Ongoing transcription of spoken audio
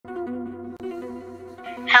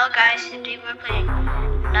Hello guys, today we're playing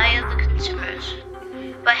Night of the Consumers.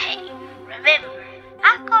 But hey, remember,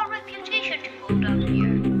 I've got a reputation to hold up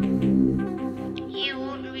here.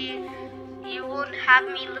 You won't have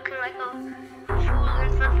me looking like a fool in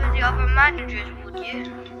front of the other managers, would you?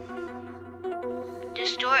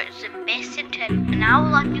 This store is the best in town, and I will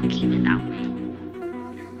let you keep it that way.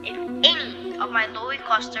 If any of my loyal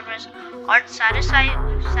customers aren't satisfied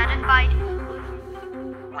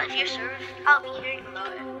with your service, I'll be hearing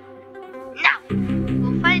about it. Now,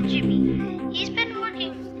 we'll find Jimmy. He's been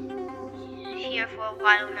working here for a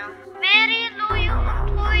while now. Very loyal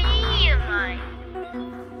employee of mine.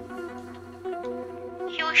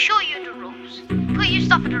 He will show you the ropes. Put your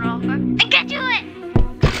stuff in the locker and get to it!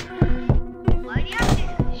 Why do you have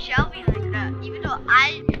to shout me like that? Even though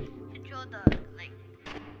I control the, like...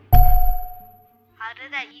 How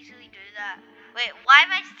did I easily do that? Wait, why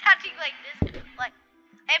am I standing like this? Like...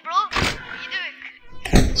 Hey bro, what are you doing?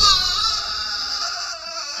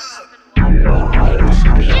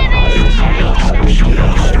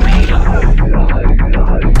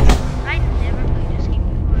 I never played this game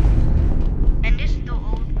before. And this is the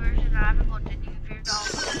old version. I haven't got the new version.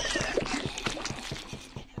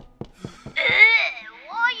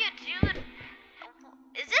 What are you doing?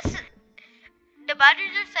 Is this... The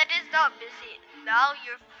manager said it's not busy. Now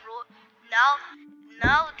you're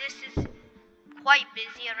now this is quite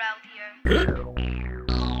busy around here.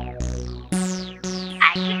 I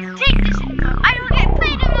can't take this anymore. I don't get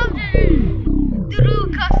paid enough to do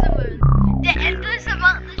customers. The endless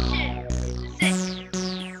amount of shit.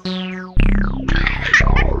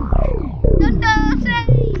 No,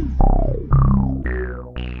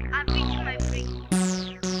 I'm reaching my break.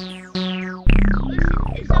 Listen,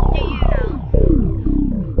 it's up to you now.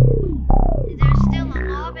 There's still a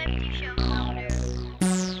lot of empty shelves out there.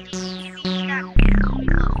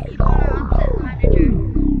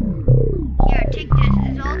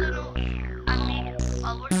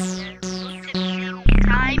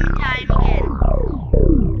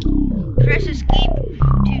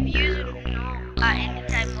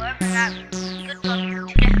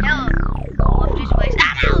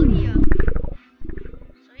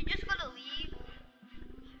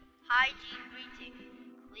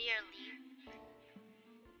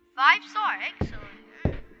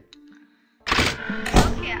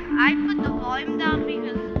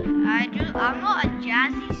 I'm not a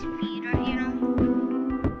jazzy speeder, you know.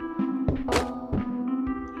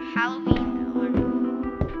 Halloween or...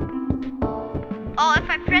 Oh, if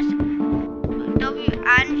I press W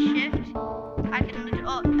and shift, I can...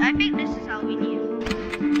 Oh, I think this is Halloween, yeah.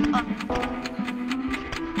 Oh.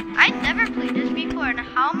 I never played this before, and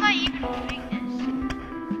how am I even doing this?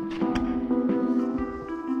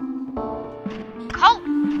 Colt!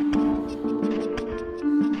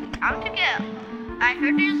 I want to get... I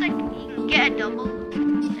heard there's like... Get a double,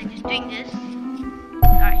 like just doing this,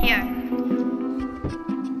 or here.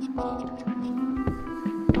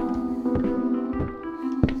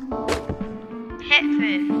 Pet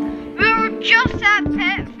food. We were just at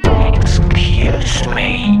pet food. Excuse me.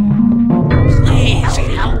 Please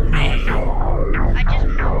help me. I just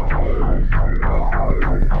moved.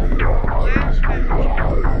 Where's furniture?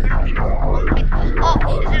 Oh,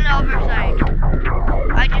 it's on the other side.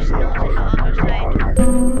 I just know it's on the other side.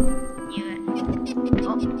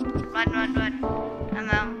 Oh, run. I'm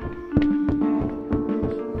out.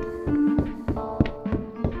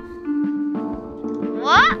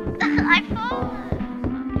 What? I fall.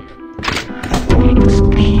 Excuse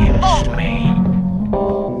me.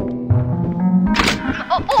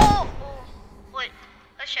 Oh. Wait,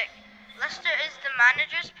 let's check. Lester is the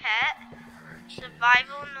manager's pet.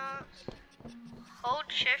 Survival notes. Hold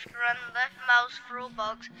shift, run left mouse, throw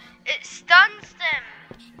bugs. It stuns them.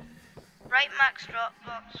 Right max drop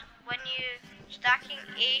box. When you stacking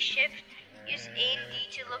A shift, use A and D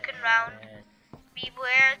to look around.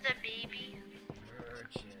 Beware the baby.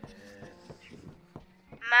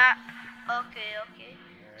 Map. Okay.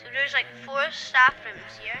 So there's like 4 staff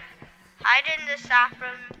rooms here. Hide in the staff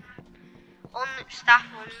room. Staff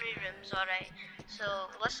only rooms. Alright. So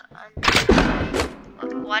let's.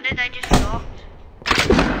 What did I just drop?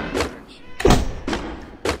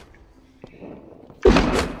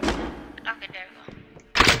 Okay, there we go.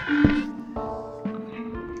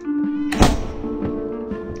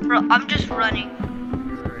 Bro, I'm just running.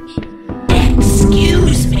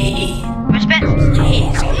 Excuse me. Respect.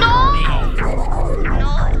 Please. No,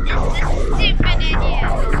 this is stupid idiot.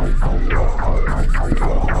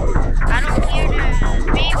 I don't hear the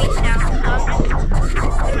baby sound, so I'm just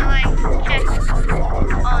gonna like check.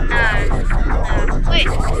 Oh no. Wait,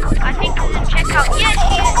 I think he's in checkout. Yes,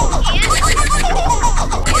 he is.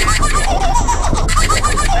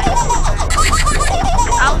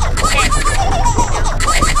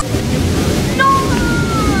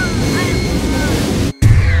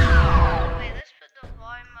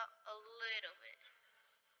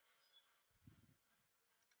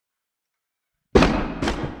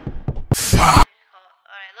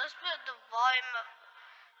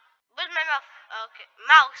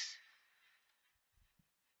 house.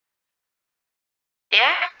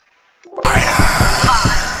 Yeah? What?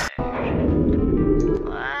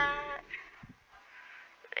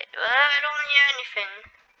 Wait, well, I don't hear anything.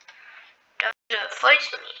 Don't voice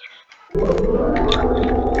me.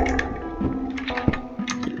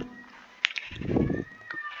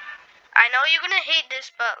 I know you're gonna hate this,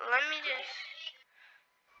 but let me just...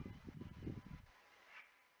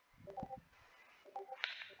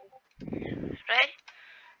 Right?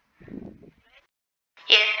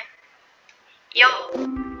 Yeah. Yo.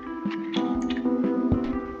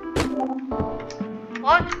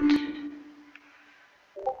 What?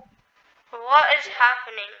 What is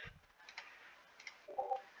happening?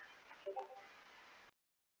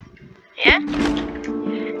 Yeah?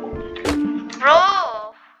 Bro!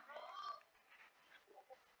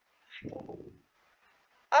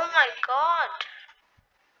 Oh my god.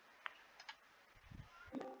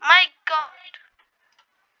 My god.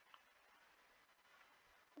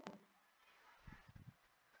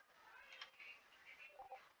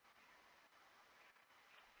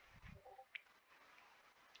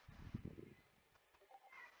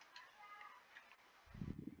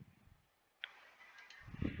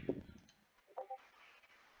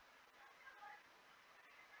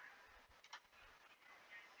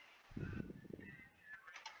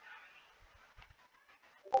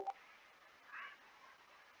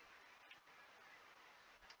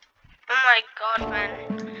 Oh my god, man.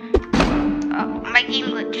 My game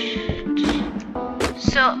glitched.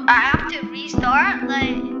 So I have to restart,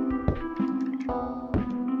 like...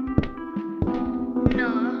 No,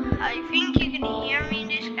 I think you can hear me,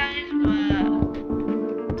 this guys, but...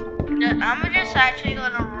 I'm just actually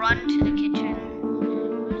gonna run to the kitchen.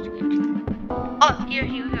 Where's the kitchen? Oh, here.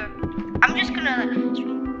 I'm just gonna...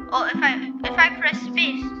 Oh, if I press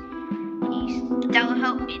space, that will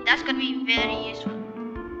help me. That's gonna be very useful.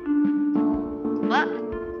 What?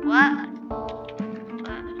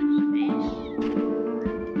 Space.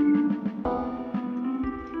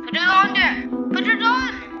 Put it on there. Put it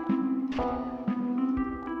on.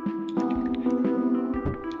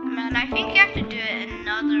 Man, I think you have to do it in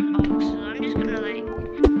another box. So I'm just gonna like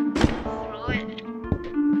throw it.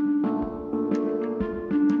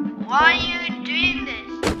 Why are you doing this?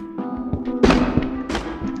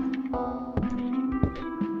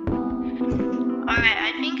 Alright,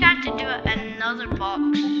 I think I have to do it in another box.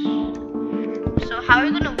 So how are we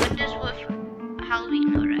gonna win this with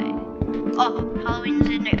Halloween, alright? Oh, Halloween's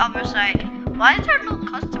in the other side. Why is there no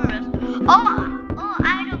customers? Oh,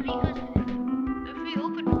 I know, because if we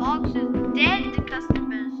open boxes, then the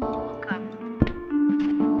customers will come.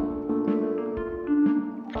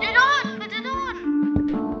 Put it on!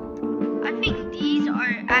 I think these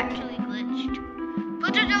are actually glitched.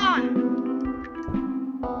 Put it on!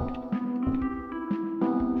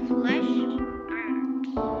 Flesh burns.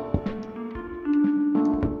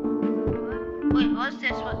 Wait, what's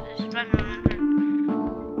this? Run.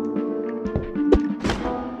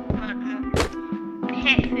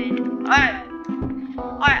 Pet food.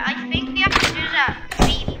 Alright, I think we have to do that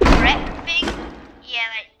pre-prep thing. Yeah,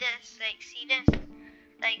 like this. Like, see this?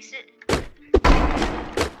 Like, sit.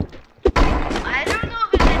 I don't know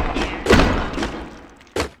who's in there.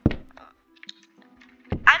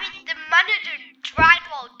 I mean, the manager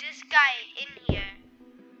drywall this guy in here.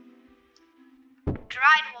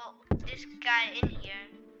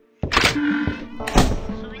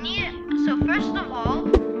 So first of all,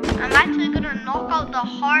 I'm actually gonna knock out the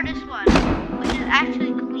hardest one, which is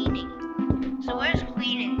actually cleaning. So where's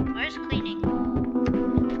cleaning?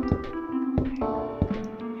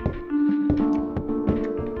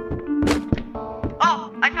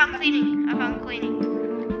 Oh, I found cleaning.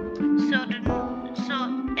 So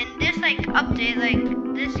in this like update, like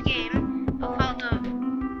this game, without the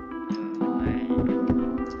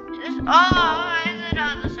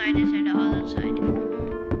is it on the side?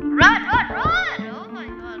 Run! Oh my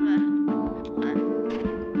god, run.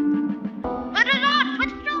 Put it on!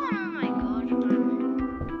 Oh my god, run.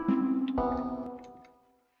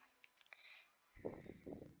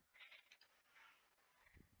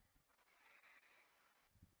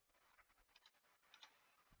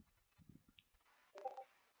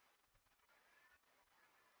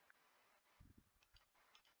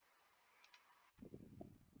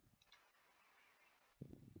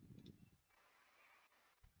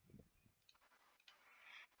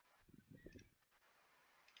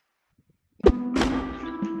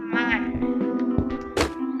 Man,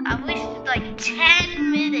 I wasted like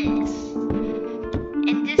 10 minutes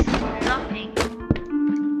and this is nothing.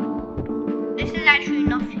 This is actually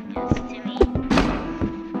nothingness to me.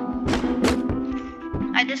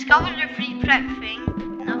 I discovered the free prep thing.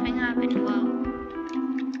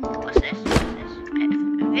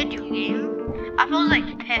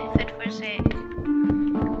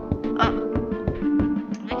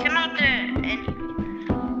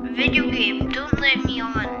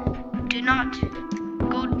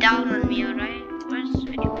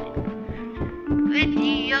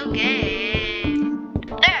 Video game.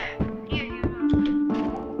 There. Here you go.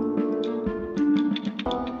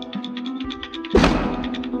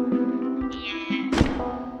 Yeah.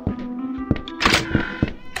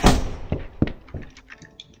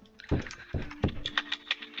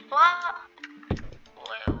 What?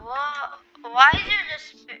 Wait, what? Why is there this?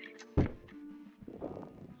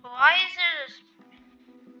 Why is there this?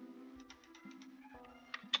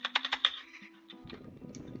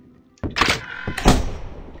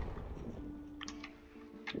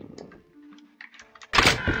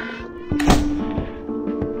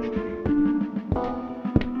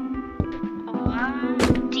 What?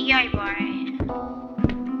 DIY.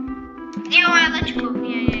 DIY electrical.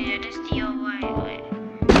 Yeah. This DIY.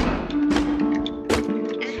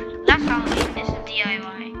 That's Halloween. This is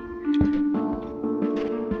DIY.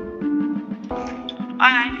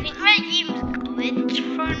 I think my game's glitched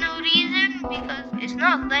for no reason because it's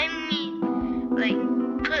not letting me like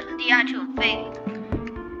put the actual thing.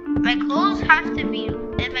 My clothes have to be,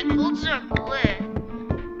 if my clothes are blue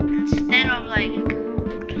instead of like,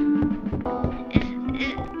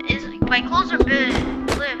 my clothes are blue,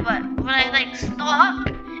 but when I like stop,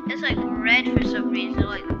 it's like red for some reason,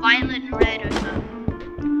 like violet red or something.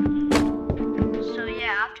 So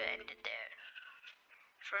yeah, I have to end it there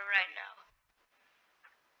for right now.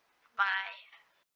 Bye.